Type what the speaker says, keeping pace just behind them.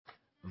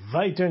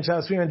Vayter and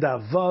Shasvi and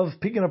Davav,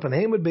 picking up on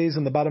Hamid Bays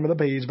on the bottom of the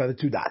page by the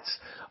two dots.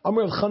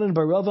 Amar of Chanan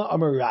Barava,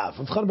 Amar Rav.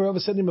 Of Chanan Barava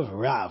said the name of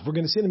Rav. We're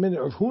going to see in a minute,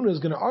 Rav Huna is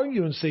going to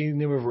argue and say the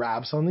name of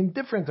Rav, something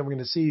different, and we're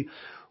going to see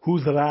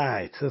who's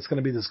right. That's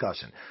going to be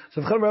discussion.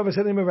 So of Chanan Barava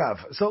said the name of Rav.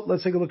 So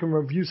let's take a look and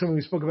review something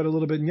we spoke about a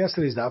little bit in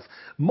yesterday's daf.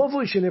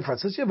 Mavoi shenifrat.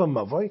 So you have a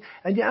mavoi,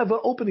 and you have an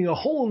opening, a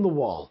hole in the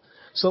wall.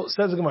 So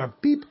says the Gemara,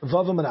 Beep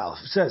Vavam and Aleph.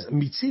 Says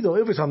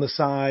mitzido, if it's on the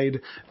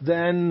side,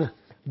 then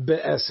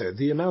be'eser.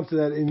 The amount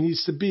that it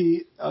needs to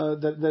be,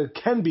 that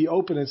can be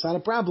open, it's not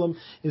a problem,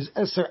 is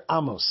eser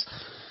amos.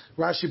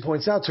 Rashi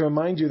points out to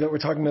remind you that we're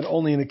talking about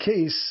only in a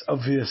case,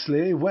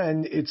 obviously,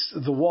 when it's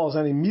the wall's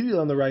not immediately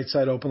on the right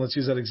side open. Let's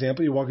use that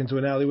example. You walk into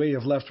an alleyway, you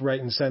have left, right,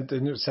 and center,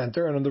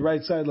 and on the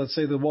right side, let's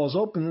say the wall's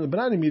open, but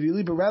not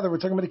immediately, but rather we're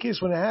talking about a case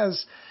when it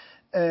has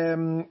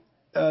Dalit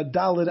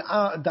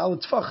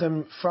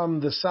Tfachim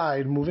from the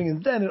side moving,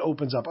 and then it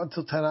opens up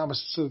until 10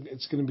 amos, so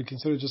it's going to be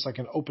considered just like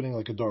an opening,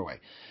 like a doorway.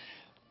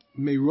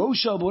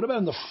 Meirosha, but what about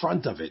in the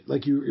front of it?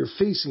 Like you're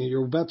facing it,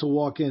 you're about to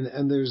walk in,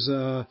 and there's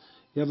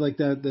you have like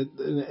that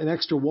an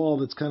extra wall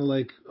that's kind of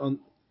like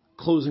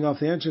closing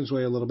off the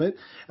entranceway a little bit.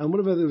 And what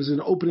about there was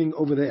an opening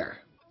over there?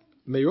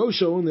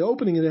 Meirosha, in the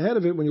opening in the head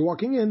of it when you're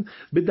walking in,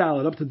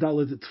 bedalit up to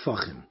dalit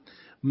tfachim.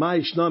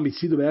 Ma'ishna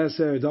mitzidu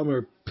be'eser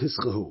damer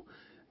pischahu.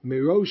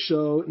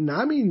 Meirosho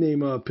nami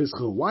nema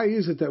pischahu. Why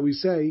is it that we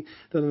say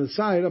that on the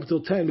side up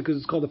till 10 because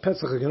it's called a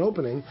pesach, like an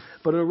opening,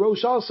 but in a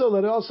rosh also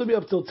let it also be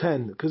up till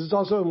 10 because it's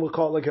also, we'll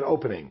call it like an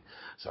opening.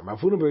 So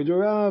Rafuna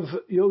B'Rav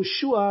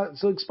Yoshua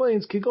so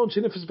explains Kigon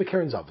Shenifis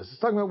Bekeren's office. It's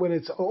talking about when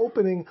it's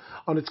opening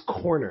on its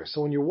corner. So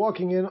when you're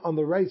walking in on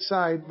the right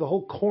side, the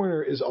whole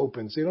corner is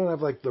open. So you don't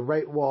have like the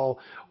right wall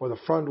or the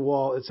front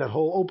wall. It's that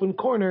whole open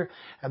corner,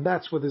 and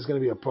that's where there's going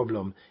to be a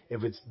problem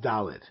if it's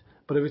Dalit.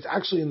 But if it's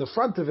actually in the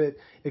front of it,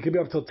 it could be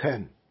up till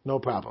 10. No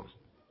problem.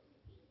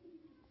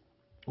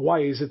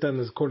 Why is it then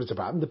according to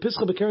problem? The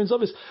Pischa B'Keren's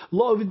office,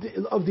 law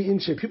of the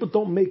in-shape. People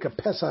don't make a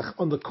Pesach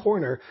on the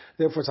corner,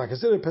 therefore it's not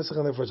considered a Pesach,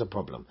 and therefore it's a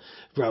problem.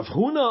 Rav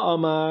Huna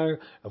Amar,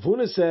 Rav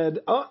Huna said,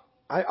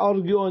 I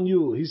argue on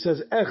you. He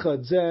says,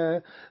 Echad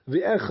zeh,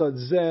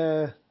 v'echad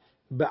zeh,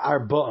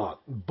 be'arba'a.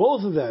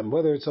 Both of them,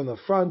 whether it's on the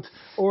front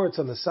or it's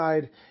on the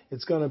side,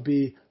 it's going to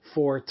be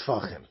 4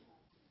 Tfachim.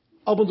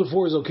 Up until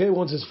 4 is okay.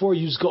 Once it's 4,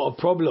 you just got a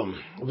problem.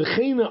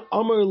 V'cheina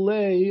amar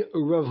lei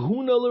Rav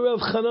Huna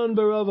l'Rav Chanan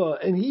Barava,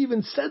 and he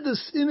even said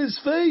this in his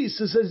face.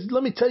 He says,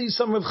 "Let me tell you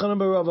something, Rav Chanan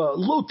Barava.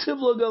 Lo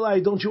tivla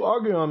galai, don't you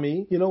argue on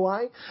me. You know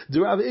why?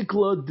 The Rav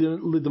Ikla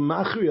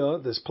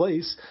l'Demachria, this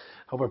place.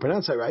 Hope I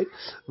pronounce that right.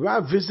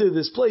 Rav visited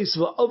this place.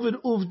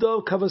 V'avid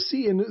uvda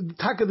kavasi, and the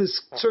taka this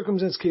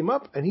circumstance came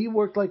up, and he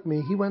worked like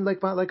me. He went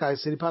like I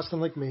said. He passed him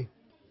like me."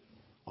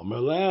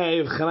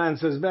 Omerlev Chanan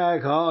says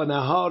back,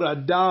 now how Rav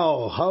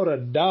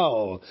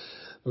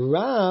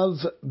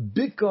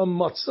Bika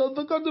Matzah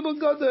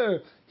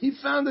v'gader. He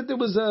found that there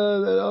was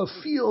a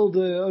field,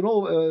 a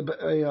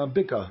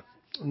bika,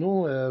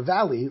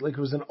 valley, like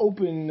it was an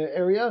open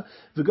area.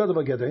 V'gader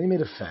v'gader. He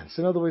made a fence.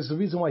 In other words, the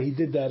reason why he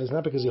did that is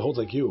not because he holds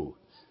like you,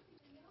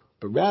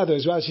 but rather,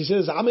 as Rashi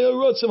says, he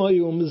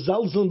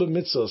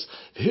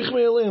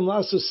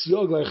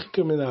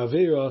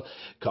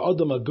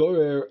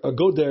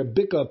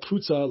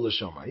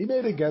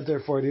made a get there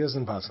for it. He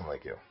doesn't pass him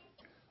like you.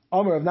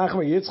 Amar of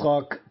Nachman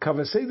Yitzchak,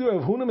 Kavasedu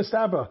Rav Huna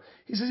Mistabra.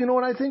 He says, you know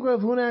what, I think Rav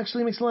Huna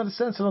actually makes a lot of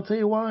sense, and I'll tell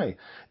you why.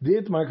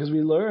 Dietmar, because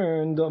we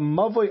learned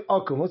Mavoi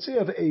Akum. Let's say you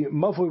have a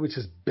Mavoi which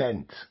is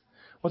bent.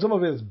 What's a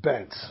Mavoi that's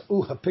bent?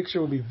 A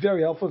picture would be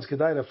very helpful. It's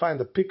Kedai to find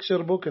the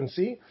picture book and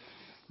see.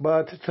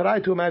 But try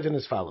to imagine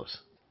as follows.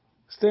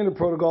 Standard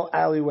protocol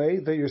alleyway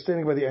that you're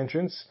standing by the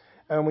entrance,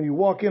 and when you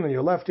walk in on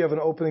your left you have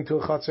an opening to a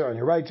chutzner, on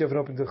your right you have an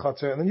opening to a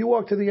chutzner, and then you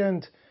walk to the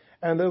end,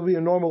 and there will be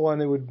a normal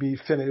one, it would be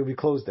finished, it would be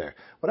closed there.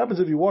 What happens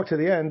if you walk to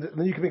the end,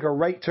 then you can make a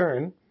right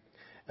turn,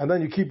 and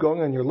then you keep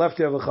going, on your left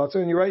you have a chutzner,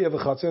 and your right you have a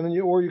chutzner, and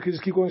then or you can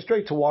just keep going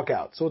straight to walk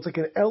out. So it's like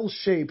an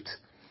L-shaped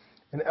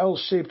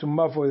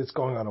mavoi that's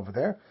going on over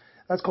there.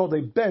 That's called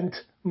a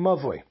bent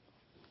mavoi.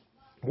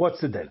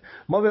 What's the din?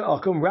 Mavoi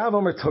akum, Rav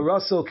Amar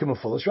Tarasil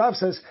Kimafulish. Rav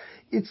says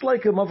it's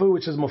like a mavoi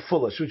which is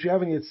mafulish, which you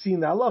haven't yet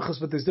seen the halachas,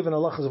 but there's different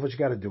halachas of what you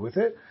got to do with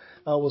it.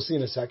 We'll see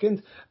in a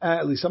second.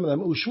 At least some of them.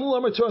 Ushmul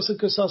Amar Tarasil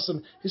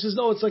Kasasim. He says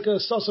no, it's like a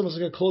sasim, it's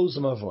like a closed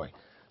mavoi.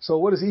 So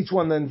what is each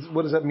one then?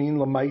 What does that mean?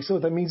 Lamaisa.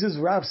 What that means is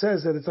Rav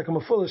says that it's like a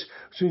mafulish,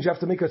 which means you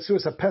have to make a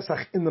tzuras a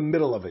pesach in the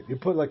middle of it. You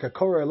put like a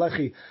korah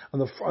lechi on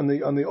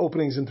the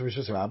openings into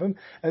Rishus Rabbim,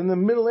 and in the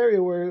middle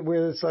area where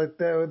it's like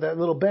that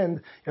little bend,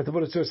 you have to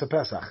put a tzuras a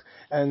pesach.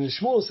 And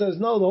Shmuel says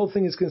no, the whole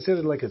thing is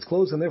considered like it's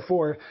closed, and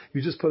therefore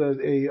you just put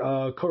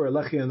a korah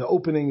lechi on the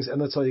openings,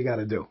 and that's all you got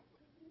to do.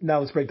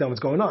 Now let's break down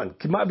what's going on.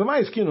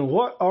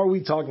 What are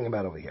we talking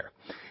about over here?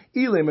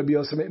 On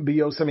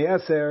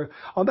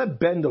that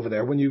bend over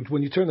there, when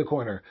you turn the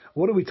corner,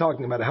 what are we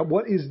talking about?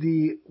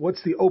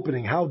 What's the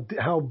opening?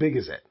 How big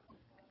is it?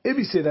 If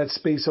you say that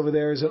space over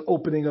there is an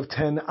opening of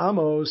 10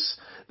 amos,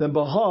 then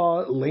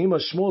Baha,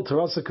 Lema Shmuel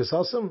Terasa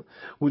Kasasim,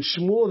 would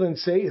Shmuel then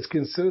say it's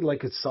considered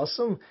like it's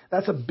sasim?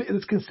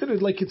 It's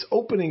considered like it's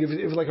opening.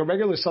 If like a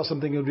regular sasim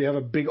thing, if you have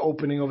a big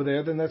opening over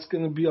there, then that's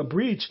going to be a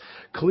breach.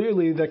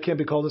 Clearly, that can't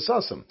be called a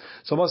sasim.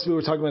 So it must be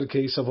we're talking about a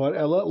case of what?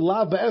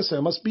 La Ba'eser.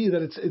 It must be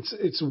that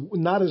it's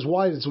not as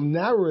wide, it's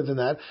narrower than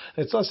that.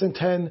 It's less than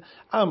 10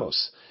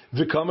 amos.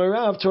 V'kamer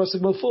Rav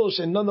Terasik Mefulish,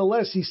 and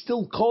nonetheless he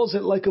still calls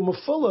it like a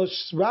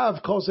Mefulish.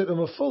 Rav calls it a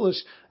Mefulish,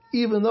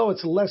 even though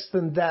it's less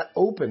than that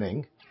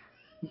opening.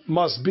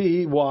 Must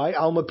be why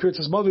Alma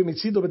Pirtzas Mavi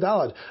Mitzido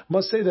Bedalad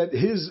must say that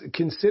his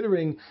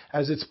considering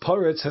as its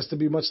paritz has to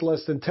be much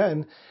less than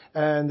 10,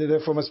 and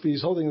therefore must be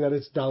he's holding that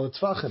it's Dalet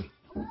Tvachim.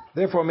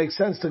 Therefore, it makes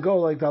sense to go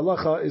like the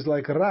halacha is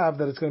like Rav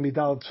that it's going to be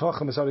Dalet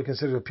Tvachim is how we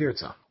consider a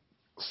pirza.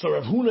 So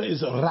Rav Huna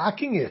is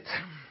rocking it.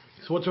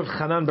 So what's Rav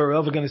Chanan bar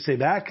Rava going to say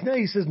back? No,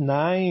 he says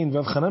 9.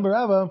 Rav Chanan bar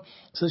Rava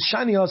says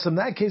Shani Awesome.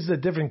 That case is a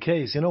different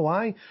case. You know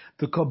why?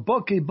 The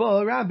Kabake Ba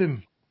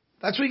Rabim.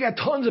 That's where you got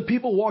tons of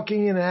people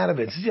walking in and out of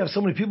it. Since you have so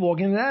many people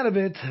walking in and out of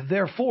it,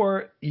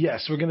 therefore,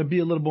 yes, we're going to be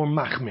a little more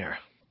machmir.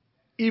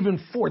 Even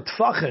 4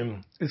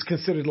 tfachim is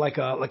considered like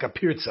a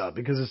pirza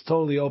because it's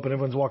totally open.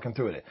 Everyone's walking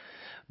through it.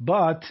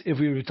 But if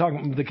we were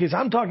talking, the case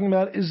I'm talking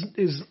about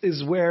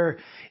is where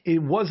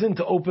it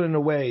wasn't open in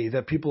a way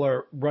that people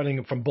are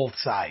running from both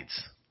sides.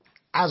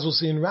 As we'll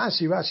see in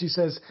Rashi, Rashi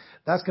says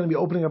that's going to be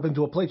opening up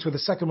into a place where the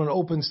second one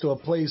opens to a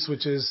place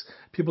which is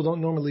people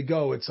don't normally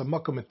go. It's a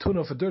makom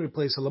etunuf, a dirty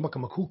place, a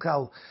makom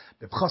makukal,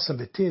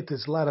 b'chasam v'tit.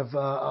 It's a lot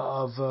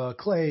of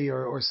clay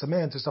or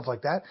cement or stuff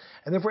like that,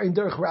 and therefore in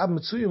derech rab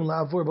mitzuyim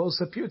la'avur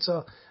ba'osa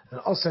pirza and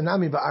also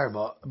nami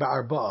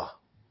ba'arba.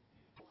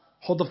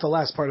 Hold up the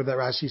last part of that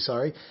Rashi,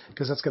 sorry,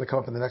 because that's going to come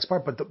up in the next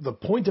part. But the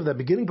point of that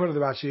beginning part of the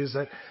Rashi is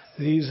that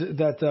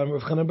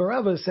Rav Chanan bar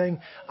Rava is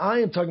saying, I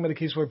am talking about a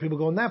case where people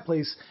go in that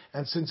place,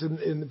 and since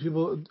in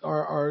people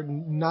are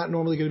not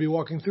normally going to be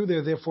walking through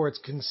there, therefore it's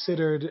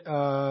considered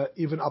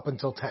even up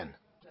until 10.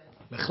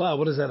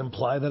 What does that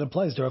imply? That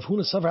implies Rav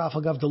Huna Savar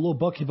Afagav the low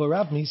Baki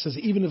Barabmi. He says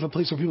even if a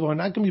place where people are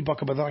not going to be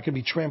Baka, but they're not going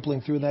to be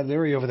trampling through that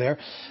area over there,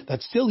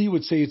 that still he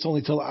would say it's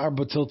only till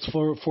Arba till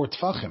for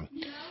Tfachim.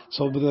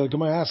 So the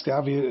Gemara asks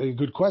Avi a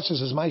good question.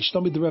 Says my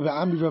Shtami the Rebbe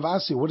Ami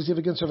Ravasi. What does he have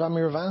against Rav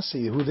Ami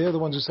Ravasi? Who they're the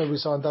ones who said we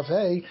saw in Daf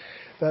Hey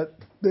that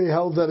they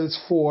held that it's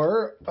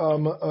 4.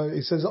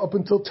 He says up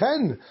until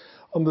 10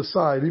 on the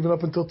side, even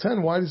up until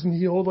 10. Why doesn't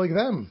he hold like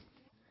them?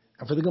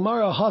 And for the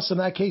Gemara, Has in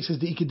that case is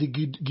the Ika de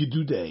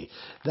Gidude.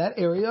 That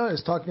area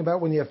is talking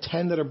about when you have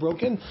 10 that are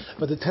broken,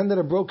 but the 10 that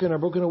are broken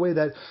away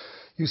that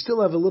you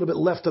still have a little bit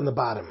left on the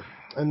bottom.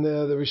 And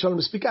the Rishonim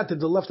speak out that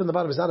the left on the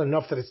bottom is not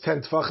enough that it's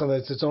 10 tefachim,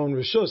 that it's its own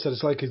rishus, that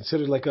it's like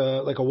considered like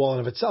a wall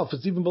in of itself.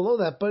 It's even below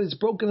that, but it's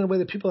broken in a way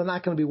that people are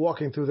not going to be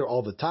walking through there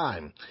all the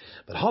time.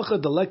 But Hacha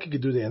Dalek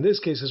Gidude, in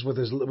this case is where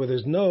there's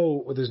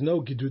no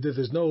Gidude,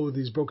 there's no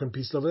these broken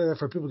pieces over there,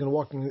 therefore people are going to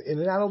walk in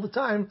and out all the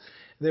time,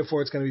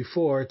 therefore it's going to be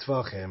 4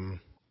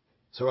 tefachim.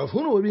 So Rav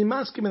Huna would be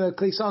masking in that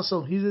case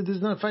also.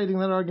 He's not fighting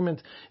that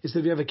argument. Is that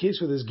if you have a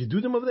case where there's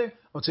Gidudim over there,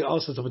 I would say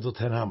also it's up until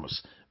 10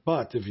 amos.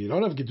 But if you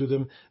don't have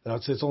Gidudim, then I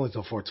would say it's only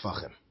till 4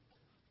 tefachim.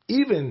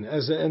 Even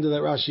as the end of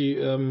that Rashi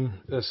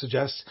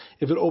suggests,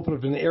 if it opened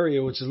up in an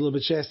area which is a little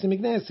bit shasty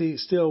McNasty,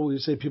 still we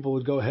say people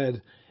would go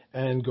ahead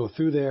and go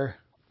through there,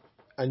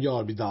 and y'all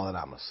would be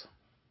Dalet amos.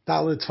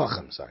 Dalet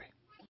tefachim, sorry.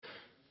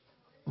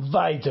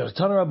 Weiter,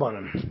 Tana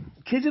Rabbanim.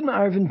 Kidin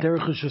Ma'arvin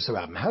Derech Rishus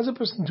Harabim. How's a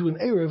person do an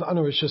Erev on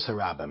a Rishus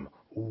Harabim?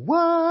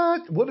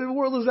 What? What in the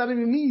world does that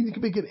even mean? You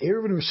can make an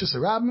Erev and a Rishus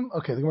Harabim?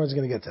 Okay, the Gemara's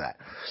going to get to that.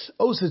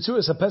 Osa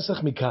Tzuras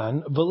HaPesach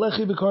Mikan,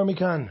 V'lechi B'kor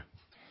Mikan.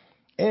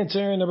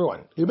 Answer number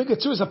 1. You make a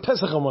Tzuras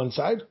HaPesach on one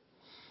side,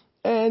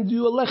 and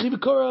you a Lechi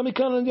B'kor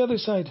Mikan on the other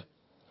side.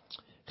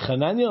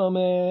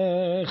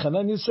 Chananya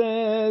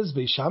says,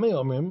 Beishame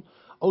Omrim,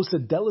 Osa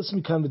Delis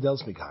Mikan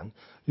V'delis Mikan.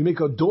 You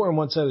make a door on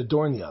one side, a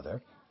door on the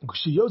other.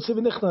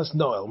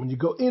 When you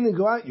go in and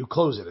go out, you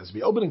close it. It has to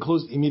be open and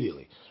closed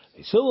immediately.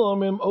 You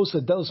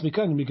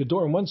make a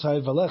door on one side,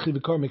 and a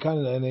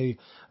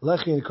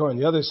lechi and a kor on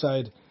the other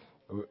side.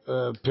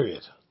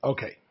 Period.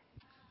 Okay.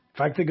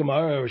 Fact the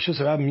Gemara, Rishus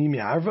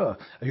Harabim, are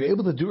you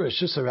able to do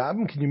Rishus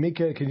Harabim? Can you make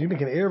an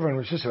Erev on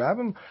Rishus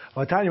Harabim?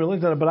 Tanya, we're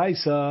looking at a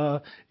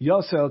Baraisa.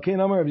 Yosel, Kein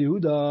Amar Rabbi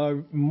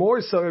Yehuda.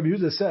 More so, Rabbi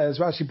Yehuda says.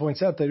 Rashi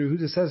points out that Rabbi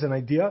Yehuda says an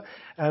idea,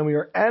 and we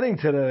are adding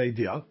to that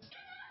idea.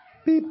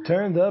 Beep,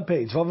 turn the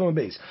page.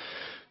 Base.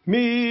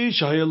 Let's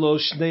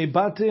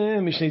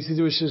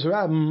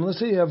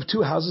say you have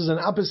 2 houses on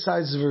opposite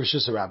sides of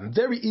Rishus Harabim.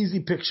 Very easy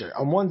picture.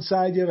 On one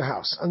side you have a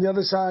house. On the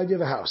other side you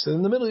have a house. And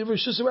in the middle you have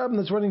Rishus Harabim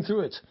that's running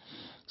through it.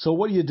 So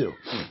what do?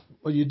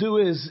 What you do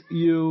is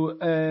you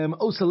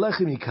osa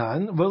lechi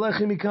mikan,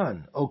 v'lechi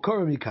mikan,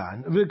 okora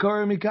mikan,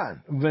 v'kora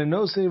mikan,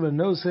 v'nose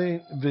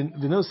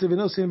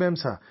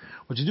b'emsa.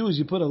 What you do is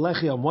you put a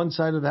lechi on one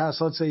side of the house.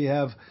 Let's say you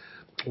have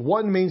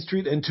 1 main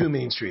street and 2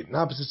 main street, on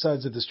opposite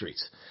sides of the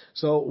streets.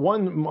 So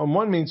on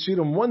one main street,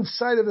 on one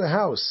side of the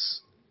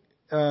house,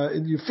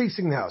 you're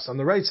facing the house. On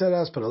the right side of the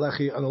house, put a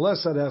lechi. On the left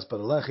side of the house, put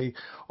a lechi.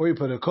 Or you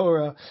put a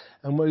korah.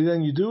 And what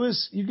then you do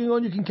is, you can go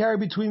and you can carry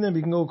between them.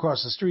 You can go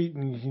across the street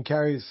and you can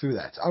carry through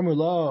that. Amr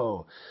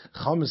lo,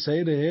 Chama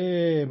say to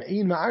him,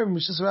 Ein ma'arv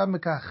mishas rab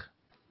mekach.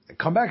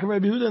 Come back to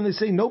Rabbi Yehuda and they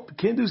say, nope,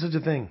 can't do such a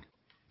thing.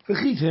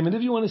 And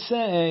if you want to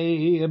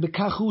say,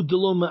 bekachu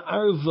delo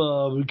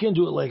ma'arva, we can't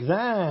do it like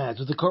that,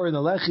 with the korah and the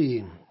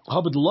lechi.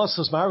 But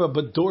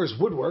doors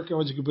would work.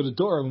 Otherwise, you could put a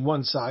door on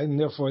one side, and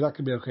therefore that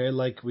could be okay,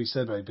 like we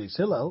said by Beis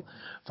Hillel.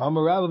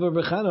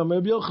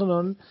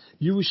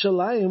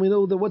 Yerushalayim, we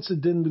know that what's the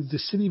din with the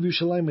city of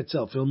Yerushalayim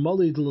itself? If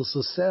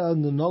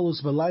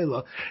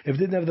it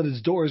didn't have that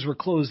its doors were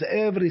closed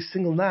every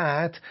single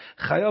night,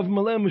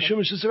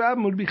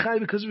 would be chay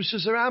because of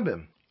Rishus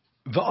Harabim.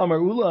 V'amar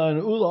Ula,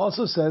 and Ula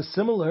also says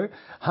similar.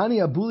 Hani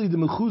abuli de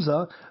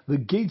Mechuzah, the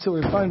gates that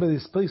were found by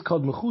this place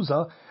called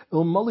Mechuzah.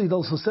 Il Mali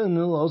also said,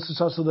 also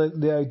also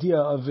the idea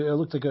of it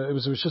looked like it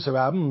was a Rishus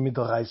Harabim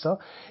midoraisa.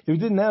 If you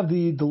didn't have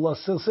the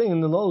saying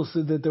in the laws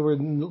that they were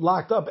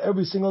locked up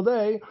every single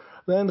day,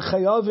 then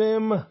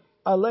chayavim.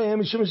 So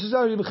what's a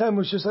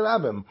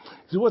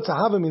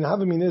havamim?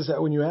 Havamim is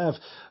that when you have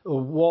a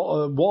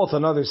wall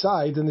on the other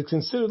side, then it's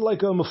considered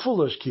like a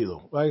mafulish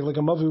kilo, right? Like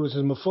a mavi which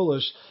is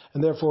mafulish,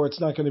 and therefore it's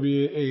not going to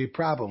be a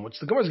problem. Which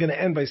the Gemara is going to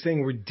end by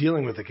saying we're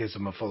dealing with the case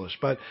of mafulish,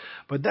 but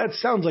that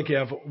sounds like you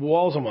have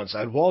walls on one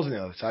side, walls on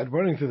the other side,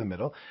 running through the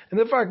middle, and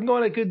therefore I can go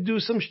and I could do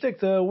some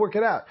shtick to work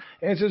it out.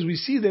 And it says we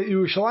see that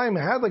Yerushalayim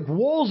had like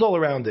walls all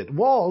around it,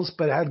 walls,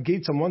 but it had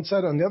gates on one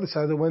side, on the other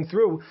side that went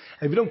through.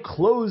 And if you don't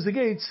close the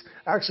gates,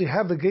 actually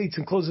have the gates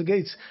and close the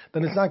gates,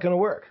 then it's not going to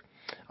work.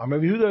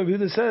 Rabbi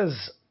Yehuda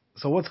says,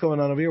 so what's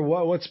going on over here?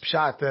 What's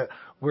pshat that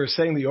we're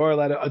saying that you're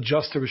allowed to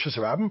adjust to Rishus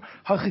Harabim?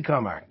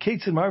 Hachikamar.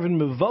 Kates and Marvin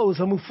Mevos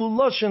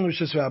Hamufuloshin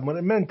Rishus Harabim. What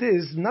it meant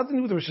is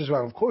nothing to do with Rishus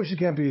Harabim. Of course, you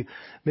can't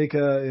make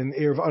an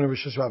ear of honor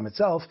Rishus Harabim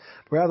itself.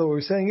 But rather, what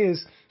we're saying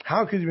is,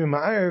 how could you be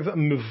ma'arv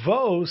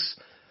Mevos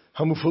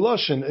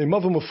Hamufuloshin a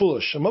Mavu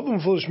Mufulish? A Mavu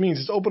Mufulish means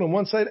it's open on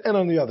one side and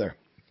on the other.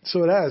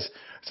 So it's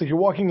like you're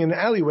walking in an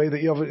alleyway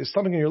that you have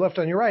something on your left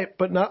and your right,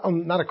 but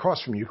not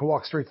across from you. You can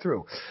walk straight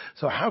through.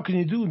 So how can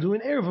you do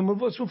an erev of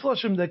Mavos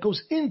Muflashim that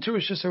goes into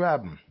Rishus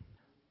Harabim?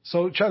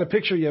 So try to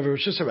picture you have a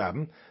Rishus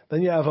Harabim,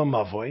 then you have a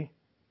Mavoi,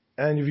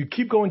 and if you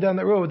keep going down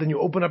that road, then you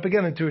open up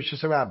again into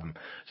Rishus Harabim.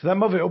 So that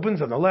Mavoi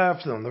opens on the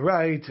left, and on the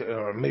right,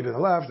 or maybe on the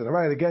left and the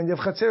right again. You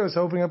have Chatzeros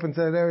opening up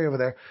into that area over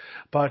there,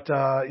 but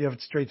you have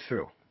it straight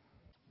through.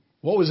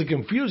 What was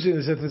confusing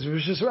is that there's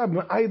Rishus Harabim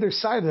on either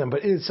side of them,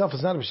 but it itself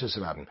is not a Rishus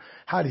Harabim.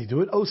 How do you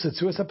do it? Osa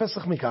Tzuras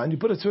HaPesach Mikan. You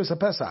put a Tzuras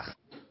HaPesach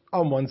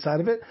on one side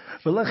of it,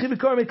 but Lechi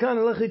V'Kor Mikan and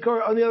Lechi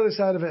Kor on the other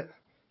side of it.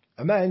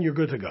 And then you're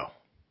good to go.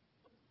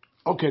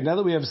 Okay, now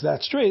that we have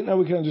that straight, now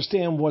we can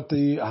understand what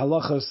the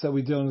halachas that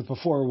we did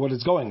before, what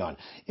is going on.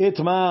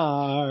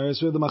 Itmar,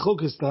 so the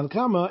machlokas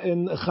Tanakama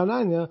in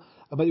Chananya,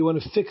 but you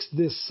want to fix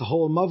this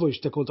whole mavoy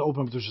shtickle to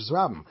open up to Rishus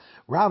Harabim.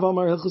 Rav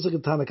Amar hilchos like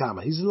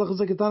Tanakama. He says hilchos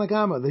like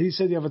Tanakama. He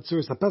said you have a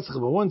tzuras hapesach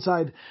on one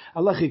side,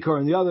 a lechi kor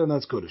on the other, and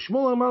that's good.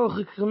 Shmuel Amar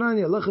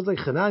Chananya, hilchos like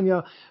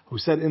Chananya, who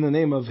said in the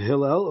name of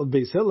Hillel, of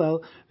Beis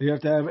Hillel, you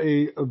have to have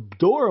a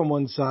door on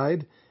one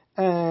side,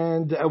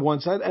 and a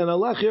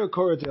lechi or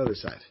kor at the other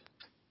side.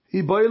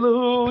 According to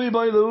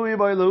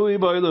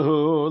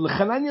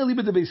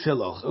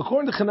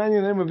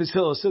Chananya, the name of Beis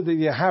Hillel said that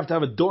you have to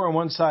have a door on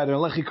one side and a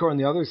lechi kor on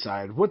the other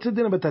side. What's the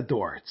din about that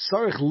door?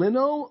 Tzarich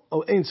lino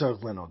or ain't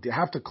tzarich lino? Do you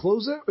have to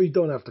close it or you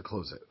don't have to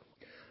close it?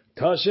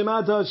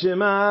 Tashima.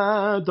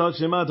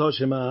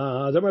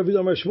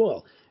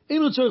 You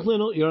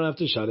don't have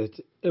to shut it.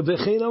 You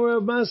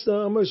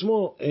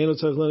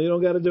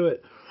don't got to do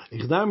it.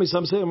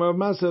 Some say,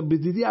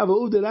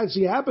 it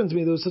actually happened to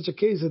me. There was such a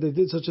case that they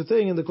did such a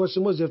thing, and the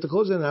question was, you have to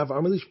close it in half.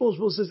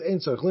 Shmuel says, you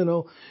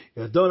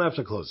don't have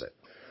to close it.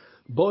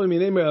 And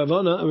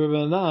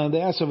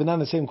they asked Rav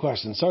the same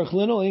question.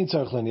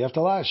 You have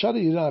to shut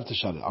it, you don't have to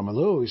shut it.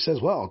 He says,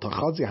 well, go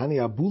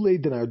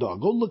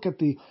look at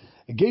the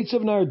gates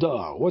of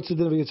Narda. What's the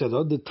din of the gates of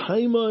Narda? The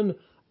Taiman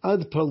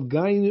ad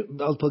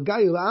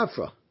Palgayu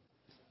Afra.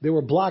 They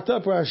were blocked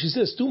up. Rashi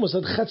says, there was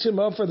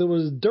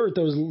dirt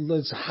that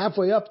was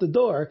halfway up the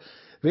door.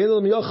 They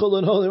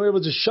were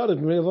able to shut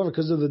it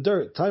because of the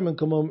dirt.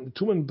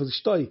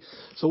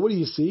 So what do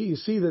you see? You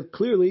see that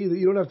clearly that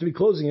you don't have to be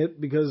closing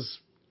it because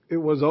it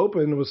was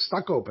open, it was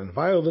stuck open. And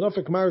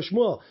Mar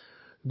Shmuel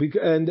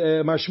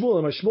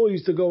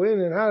used to go in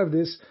and out of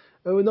this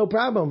with no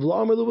problem.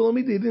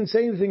 He didn't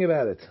say anything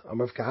about it.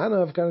 Amar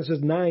Kahana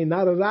says,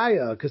 not a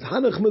raya, because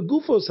Hanach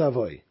Megufo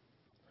Savoy.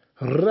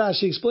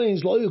 Rashi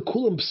explains, they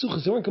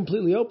weren't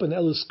completely open. They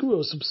were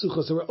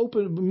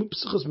open, they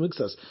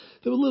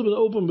were a little bit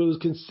open, but it was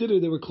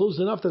considered, they were closed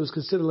enough that it was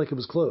considered like it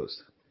was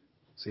closed.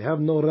 So you have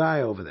no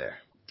raya over there.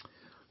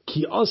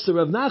 Ki Oster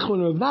Rav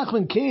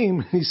Nachman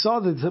came, he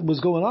saw that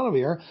was going on over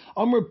here.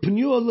 Amr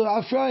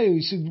Penua Afrayu,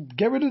 he said,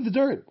 get rid of the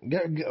dirt.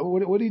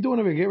 What are you doing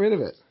over here? Get rid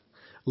of it.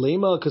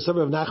 Lema Kasav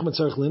Rav Nachman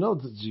Tzarich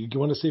Lino. You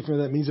want to say from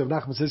that means Rav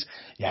Nachman says,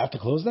 you have to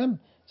close them?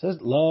 Says,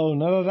 lo,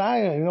 not a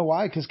raya. You know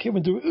why? Because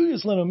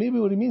maybe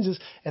what he means is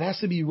it has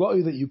to be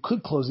raya that you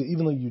could close it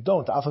even though you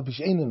don't.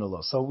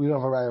 So we don't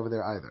have a raya over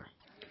there either.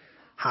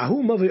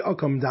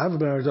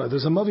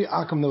 There's a mavi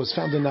akam that was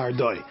found in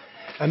Nardoi.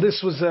 And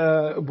this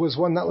was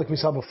one not like we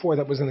saw before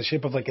that was in the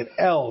shape of like an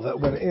L that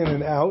went in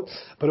and out,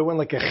 but it went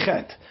like a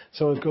chet.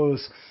 So it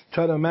goes,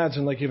 try to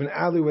imagine like you have an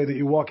alleyway that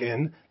you walk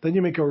in, then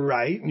you make a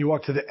right and you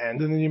walk to the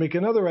end, and then you make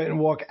another right and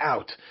walk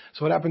out.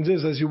 So what happens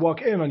is as you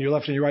walk in on your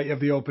left and your right, you have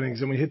the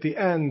openings, and when you hit the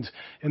end,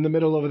 in the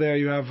middle over there,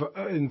 you have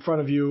in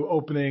front of you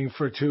opening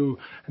for 2,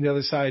 and the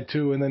other side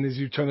 2, and then as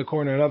you turn the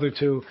corner, another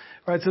 2.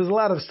 Right, so there's a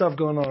lot of stuff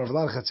going on, a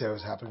lot of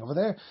chetzeros happening over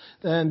there.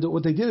 And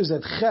what they did is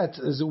that chet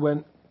is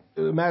when,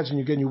 imagine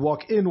you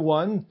walk in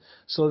one,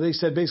 so they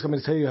said basically, I'm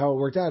going to tell you how it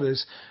worked out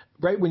is,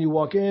 right when you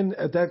walk in,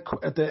 at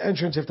the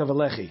entrance you have to have a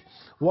lechi.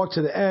 Walk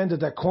to the end,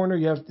 at that corner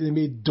they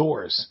made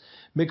doors.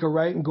 Make a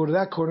right and go to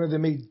that corner, they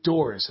made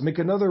doors. Make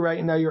another right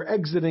and now you're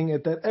exiting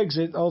at that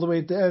exit all the way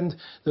at the end,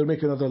 they'll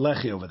make another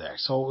lechi over there.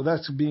 So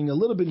that's being a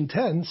little bit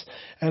intense,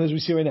 and as we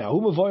see right now,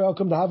 they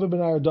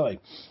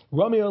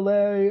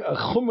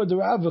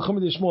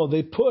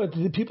put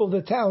the people of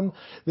the town,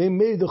 they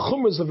made the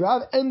chumras of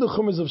Rav and the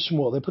chumras of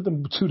Shmuel. They put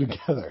them 2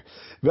 together.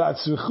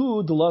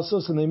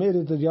 And they made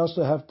it that you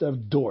also have to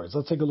have doors.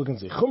 Let's take a look and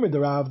see. The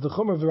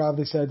chumra of the Rav,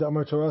 they said,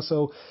 Amar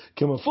Toraso,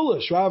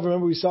 foolish. Rav,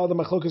 remember we saw the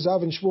machlokas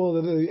Rav and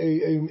Shmuel, that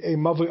a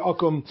mavoi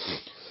akum,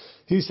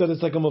 he said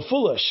it's like a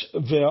mafulish.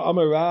 But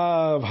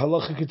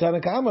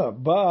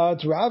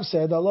Rav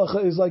said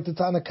halacha is like the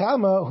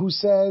Tanakama who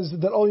says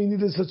that all you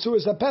need is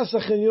Hatzuras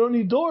HaPesach and you don't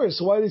need doors.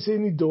 So why do they say you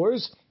need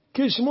doors?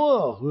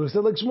 Kishmuel, who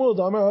said like Shmuel,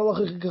 the Amar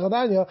halacha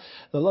Chananya,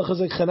 the halacha is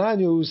like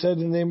Chananya, who said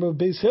in the name of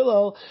Beis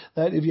Hillel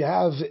that if you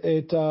have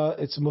it,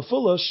 it's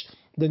mafulish,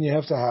 then you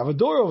have to have a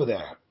door over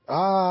there.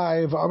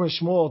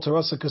 Shmuel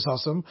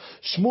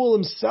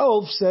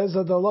himself says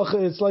that the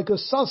halacha it's like a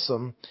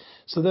sasam.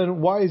 So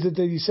then why is it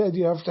that he said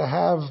you have to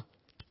have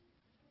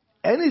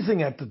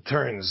anything at the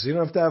turns? You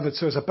don't have to have it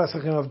so it's a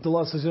pesach and of the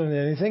loss you don't need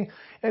anything.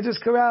 And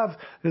just karav,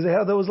 because they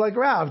held that was like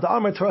Rav. The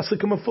Amar Tarasa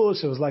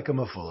Kamafulish, it was like a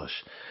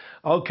mafulish.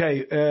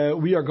 Okay,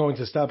 we are going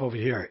to stop over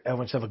here.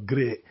 Everyone should have a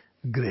great,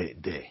 great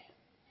day.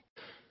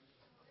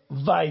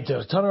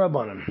 Weiter, Tana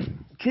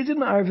Rabbanim. Kidin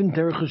Arvin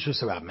Derech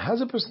Rishus Harabim.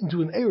 How's a person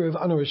do an Erev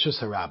on a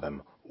Rishus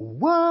Harabim?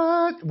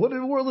 What? What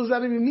in the world does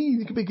that even mean?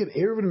 You can make an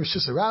Erev and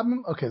Rishus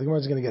Harabim? Okay, the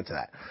Gemara's going to get to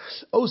that.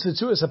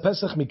 Tzuras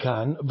HaPesach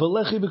Mikan,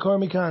 V'lechi B'kor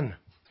Mikan.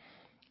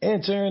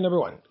 Answer number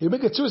 1. You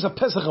make a Tzuras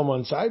HaPesach on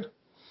one side,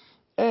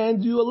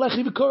 and you a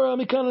Lechi B'kor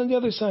Mikan on the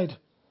other side.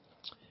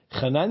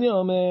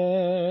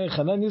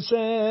 Chananya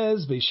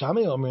says,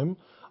 Beishamei Omrim,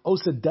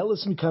 Osa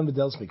Delis Mikan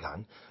V'delis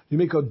Mikan. You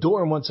make a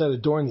door on one side, a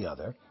door on the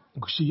other.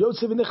 When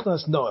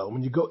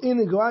you go in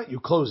and go out, you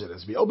close it. It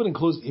has to be open and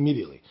closed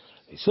immediately.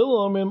 You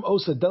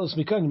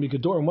make a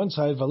door on one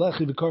side, and a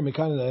lechi in the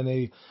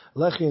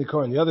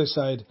car on the other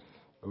side.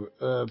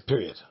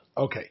 Period.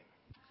 Okay.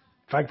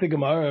 Are you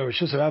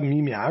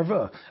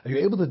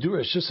able to do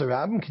Rishus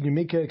Harabim? Can you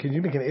make an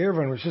Erev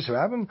on Rishus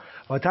Harabim?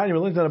 Tanya, we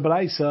looked at a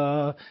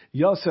Baraisa.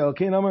 Yosel,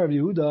 Kain Amar Rabbi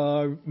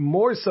Yehuda.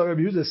 More so,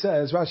 Rabbi Yehuda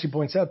says. Rashi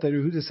points out that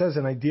Rabbi Yehuda says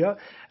an idea,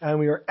 and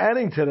we are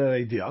adding to that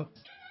idea.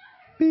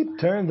 Beep,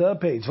 turn the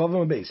page.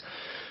 Base.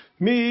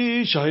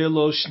 Let's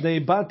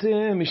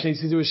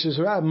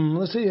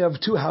say you have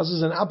 2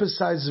 houses on opposite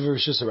sides of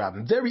Rishus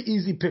Harabim. Very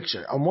easy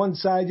picture. On one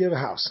side you have a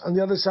house. On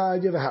the other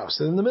side you have a house.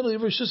 And in the middle you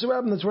have Rishus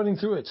Harabim that's running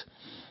through it.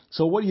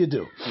 So what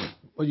do?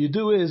 What you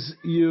do is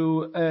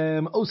you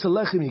osa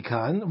lechi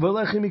mikan,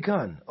 v'lechi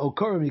mikan,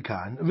 okora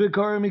mikan,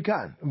 v'kora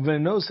mikan,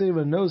 v'nose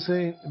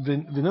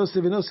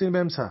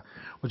b'emsa.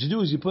 What you do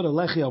is you put a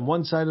lechi on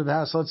one side of the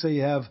house. Let's say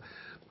you have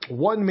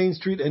 1 main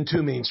street and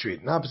 2 main street,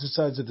 on opposite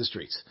sides of the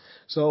streets.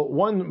 So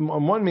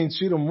on one main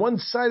street, on one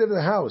side of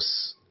the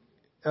house,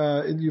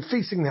 you're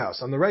facing the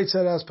house. On the right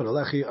side of the house, put a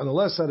lechi. On the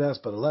left side of the house,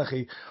 put a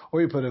lechi.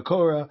 Or you put a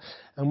korah.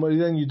 And what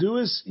then you do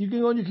is, you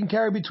can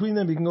carry between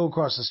them. You can go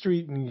across the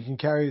street and you can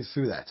carry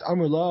through that.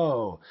 Amr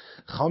lo,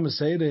 Chama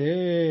say to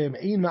him,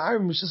 Ein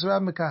ma'arvim Rishus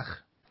Harabim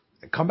mekach.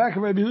 Come back to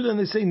Rabbi Yehuda and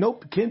they say,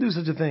 nope, can't do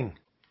such a thing.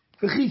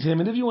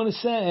 And if you want to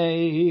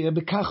say, we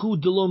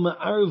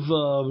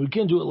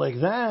can't do it like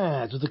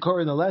that, with the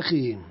korah and the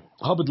lechi.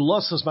 But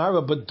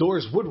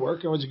doors would work.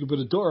 Otherwise, you could put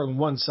a door on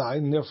one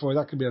side, and therefore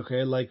that could be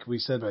okay, like we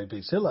said by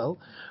Beis Hillel.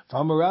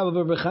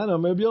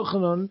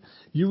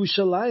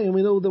 Yerushalayim,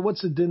 we know that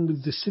what's the din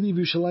with the city of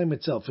Yerushalayim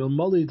itself? If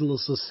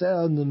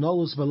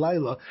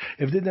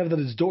it didn't have that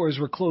its doors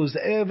were closed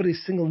every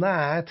single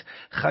night,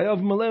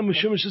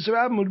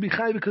 would be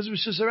chay because of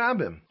Rishus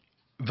Harabim.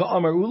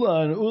 V'amar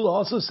Ula, and Ula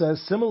also says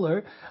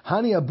similar.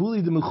 Hani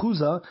Abuli de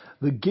Mechuza,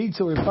 the gates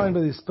that were found by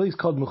this place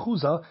called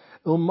Mechuza.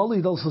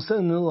 Mali also said,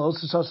 and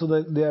also starts with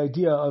the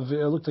idea of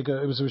it looked like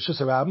it was a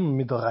Rishus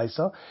Harabim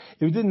midoraisa.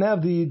 If you didn't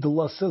have the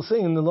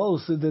saying in the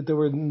laws that they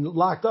were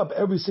locked up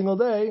every single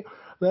day,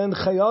 then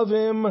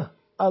chayavim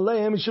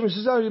aleim mishum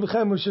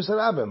Rishus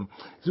Harabim.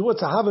 So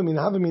what's a havamim?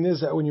 Havamim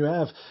is that when you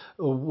have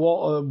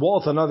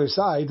walls on the other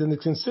side, then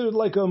it's considered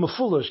like a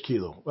mafulish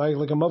kilo, right?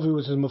 Like a mavi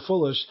which is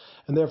mafulish,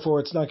 and therefore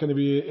it's not going to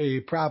be a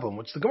problem.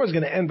 Which the Gemara is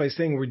going to end by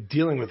saying we're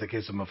dealing with the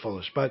case of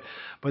mafulish, but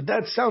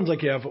that sounds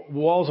like you have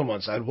walls on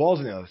one side, walls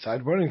on the other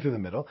side, running through the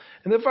middle,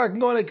 and therefore I can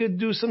go and I could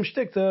do some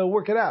shtick to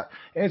work it out.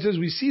 And it says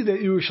we see that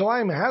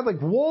Yerushalayim had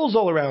like walls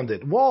all around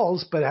it,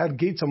 walls, but it had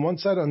gates on one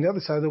side, on the other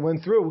side that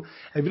went through.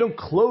 And if you don't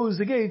close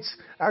the gates,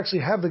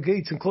 actually have the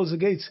gates and close the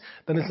gates,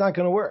 then it's not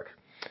going to work.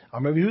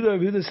 Rabbi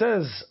Yehuda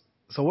says.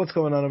 So what's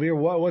going on over here?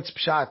 What's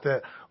pshat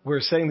that we're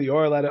saying that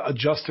you're allowed to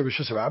adjust to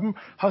Rishus Rabbim?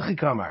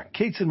 Hachikamar.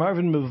 Kates and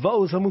Marvin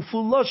Mevos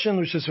Hamufuloshan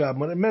Rishus Rabbim.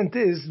 What it meant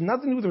is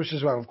nothing to do with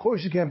Rishus Rabbim. Of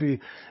course, you can't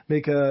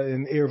make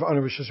an erev on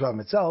Rishus Rabbim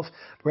itself.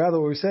 But rather,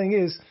 what we're saying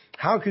is,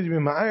 how could you be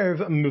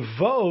ma'arev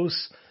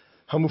Mevos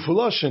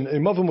Hamufuloshan a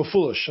Mavu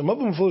Mufulish? A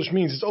Mavu Mufulish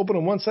means it's open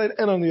on one side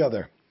and on the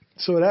other.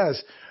 So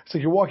it's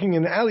like you're walking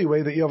in an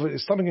alleyway that you have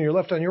something on your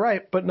left on your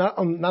right, but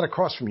not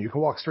across from you. You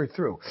can walk straight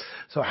through.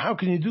 So how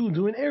can you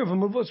do an erev of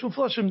Mavos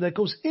Muflashim that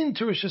goes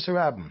into Rosh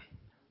Hashanah?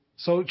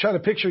 So try to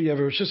picture you have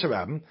a Rosh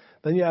Hashanah,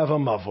 then you have a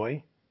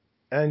Mavoi,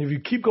 and if you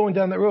keep going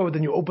down that road,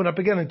 then you open up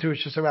again into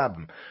Rosh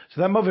Hashanah.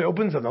 So that Mavoi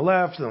opens on the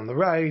left and on the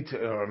right,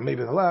 or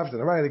maybe on the left and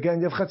the right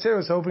again. You have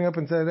Chatzeros opening up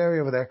into that area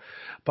over there,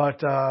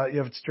 but you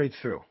have it straight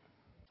through.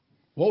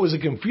 What was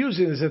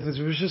confusing is that there's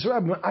Rosh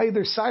Hashanah on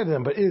either side of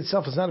them, but it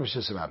itself is not a Rosh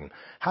Hashanah.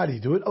 How do you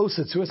do it?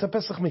 Osa Tzuas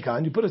HaPesach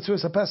Mikan. You put a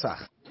Tzuas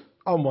HaPesach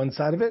on one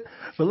side of it,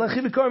 but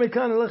Lechi Vikar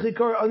Mikan and Lechi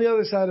Vikar on the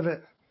other side of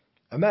it.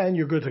 And then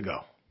you're good to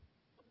go.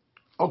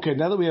 Okay,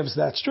 now that we have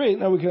that straight,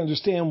 now we can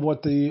understand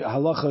what the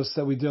halachas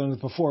that we dealt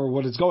with before,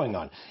 what is going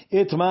on.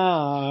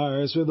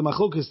 Itmar, so the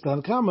Machlokas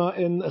Tanakama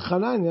in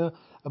Chananya,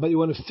 but you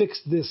want to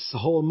fix this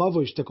whole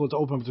mavosh to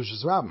open up to Rosh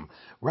Hashanah.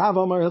 Rav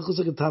Amar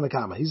Hilchus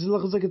Tanakama. He says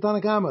Hilchus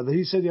Tanakama. That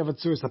he said you have a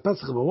tzuras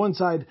haPesach on one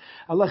side,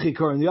 a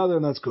lechikor on the other,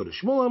 and that's good.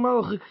 Shmuel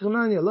Amar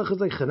Chananya. Hilchus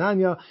like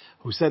Chananya,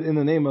 who said in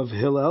the name of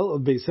Hillel,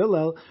 of Beis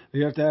Hillel,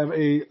 you have to have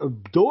a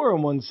door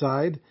on one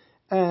side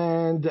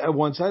and a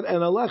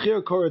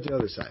lechikor at the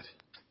other side.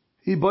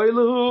 According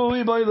to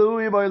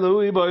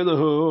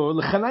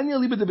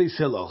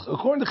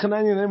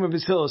Chananya, the name of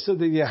Beis Hillel, said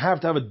that you have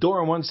to have a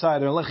door on one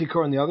side and a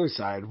lechikor on the other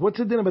side. What's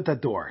the din about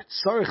that door?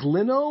 Tzarich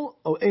lino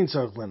or ain't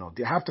tzarich lino?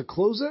 Do you have to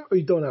close it or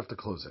you don't have to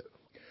close it?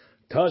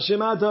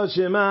 Tashima.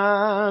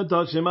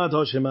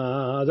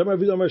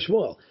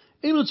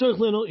 Ain't tzarich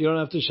lino, you don't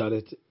have to shut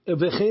it.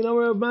 V'chein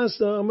amar of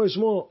Masda, amar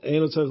Shmuel.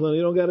 Ain't tzarich lino,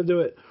 you don't got to do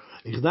it.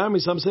 Some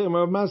say,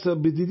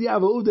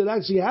 that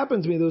actually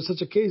happened to me. There was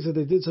such a case that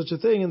they did such a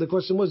thing, and the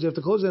question was, you have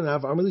to close it in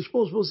half.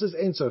 Shmuel says,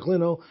 ain't tzarich,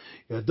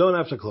 you don't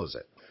have to close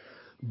it.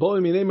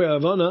 And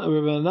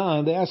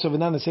they asked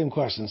Ravanan the same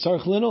question.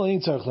 Tzarich lino,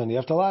 ain't tzarich, you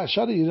have to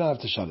shut it, you don't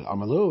have to shut it.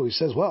 Amalu, he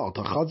says, well,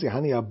 go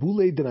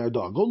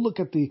look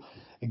at the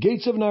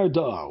gates of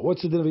Narda.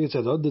 What's the din of the gates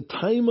of Narda? The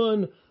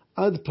Taimon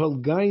ad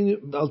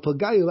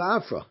Palgayu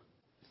Afra.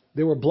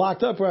 They were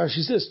blocked up.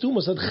 Rashi says, there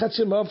was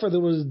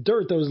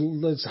dirt that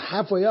was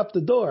halfway up the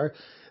door.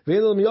 They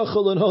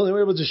were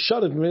able to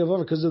shut it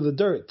because of the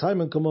dirt.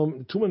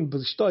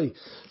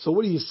 So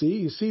what do you see?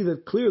 You see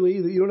that clearly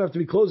that you don't have to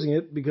be closing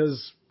it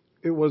because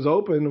it was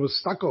open, it was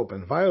stuck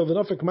open. And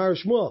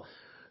Mashmuel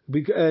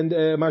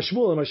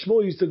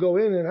used to go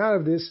in and out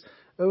of this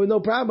with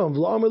no problem.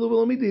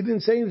 He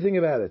didn't say anything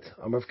about it.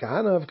 Amar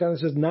Kahana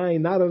says,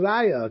 not a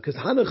raya, because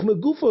Hanach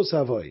Megufo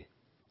Savoy.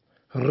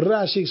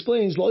 Rashi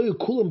explains, they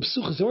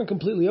weren't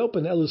completely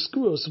open. They were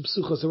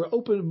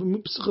open,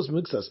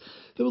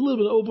 they were a little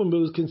bit open, but it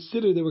was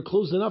considered, they were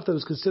closed enough that it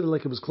was considered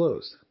like it was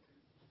closed.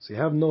 So you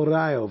have no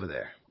raya over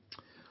there.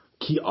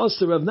 Ki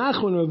also Rav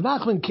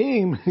Nachman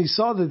came, he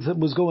saw that what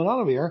was going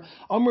on over here.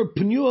 Amar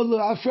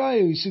Pnua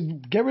Afrayu, he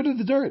said, get rid of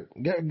the dirt.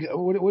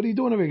 What are you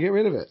doing over here? Get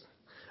rid of it.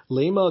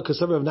 Lema,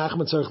 because Rav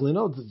Nachman tzarich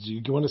lino. Do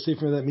you want to say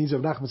from that means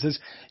Rav Nachman says,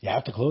 you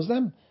have to close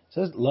them?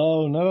 Says,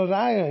 lo, no,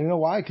 raya. You know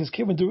why? Because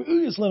Kevin do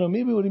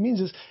maybe what he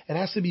means is it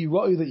has to be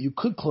ra'yu that you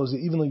could close it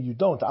even though you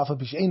don't.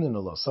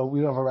 So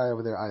we don't have a raya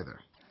over there either.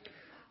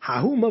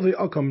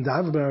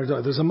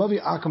 There's a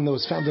mavi akam that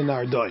was found in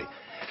Nardoi.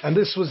 And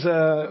this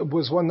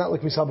was one not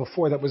like we saw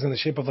before that was in the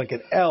shape of like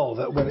an L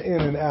that went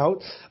in and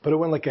out, but it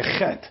went like a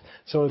chet.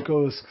 So it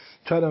goes,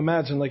 try to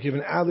imagine like you have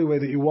an alleyway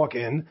that you walk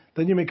in,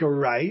 then you make a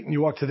right and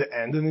you walk to the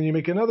end, and then you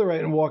make another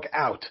right and walk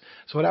out.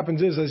 So what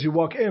happens is as you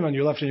walk in on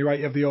your left and your right,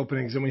 you have the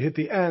openings, and when you hit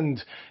the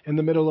end, in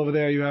the middle over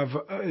there, you have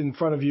in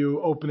front of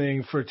you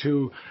opening for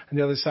two, and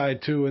the other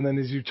side two, and then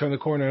as you turn the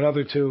corner,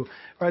 another two.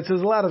 Right, so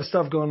there's a lot of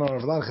stuff going on,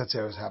 a lot of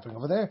chetzeros happening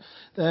over there.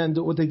 And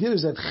what they did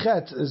is that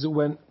chet is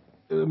when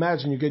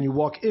imagine again, you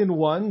walk in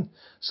one.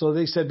 So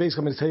they said,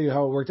 basically, I'm going to tell you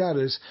how it worked out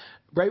is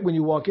right when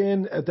you walk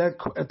in at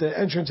the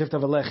entrance, you have to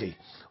have a lechi.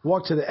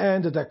 Walk to the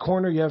end at that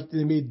corner,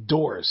 they made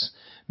doors.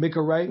 Make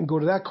a right and go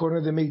to that corner,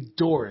 they made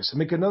doors.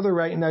 Make another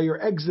right, and now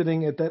you're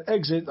exiting at that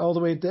exit all the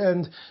way at the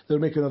end. They'll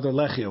make another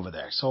lechi over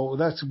there. So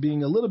that's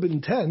being a little bit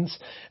intense.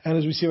 And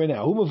as we see right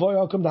now, they put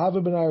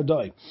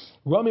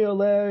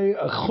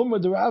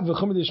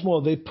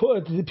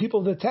the people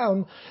of the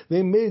town.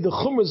 They made the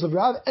chumras of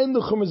Rav and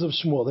the chumras of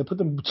Shmuel. They put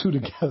them two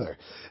together.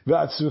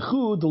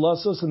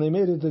 And they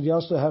made it that you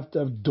also have to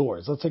have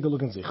doors. Let's take a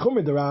look and see. The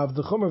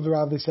chumra of the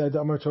Rav, they said,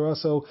 Amar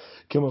Taraso,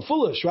 Kima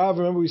Fulish. Rav,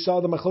 remember we saw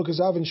the Machlokas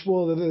Rav and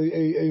Shmuel,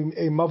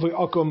 a Mavui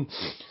Akum.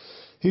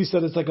 He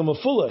said it's like a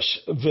mafulish.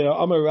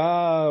 Amar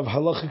Rav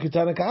halacha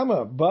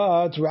k'Tanakama.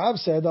 But Rav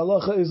said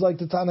halacha is like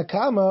the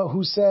Tanakama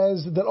who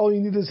says that all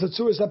you need is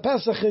Hatzuras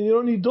HaPesach and you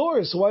don't need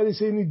doors. So why do they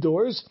say you need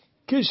doors?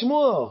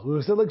 Kishmuel,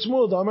 who said like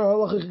Shmuel, the Amar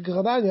halacha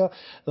k'Chananya.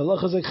 The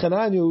halacha is like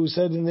Chananya, who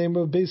said in the name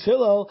of Beis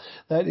Hillel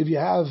that if you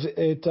have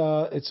it,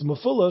 it's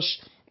mafulish,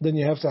 then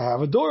you have to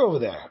have a door over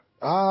there.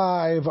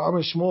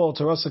 Amar Shmuel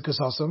Terasa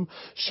Kasasam.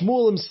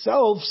 Shmuel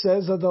himself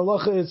says that the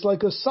halacha it's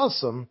like a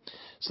sasam.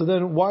 So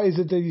then why is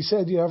it that he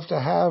said you have to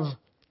have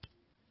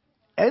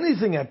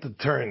anything at the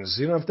turns?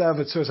 You don't have to have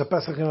it so a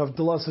Pesach, you don't have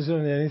Delasas, you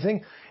don't need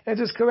anything. And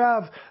just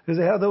Karav, because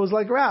they had that was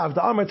like Rav.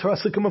 The Amar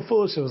Terasa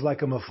Kamafulish, it was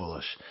like a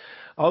Mafulish.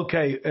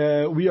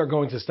 Okay, we are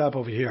going to stop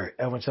over here.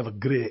 Everyone should have a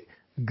great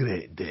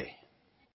day.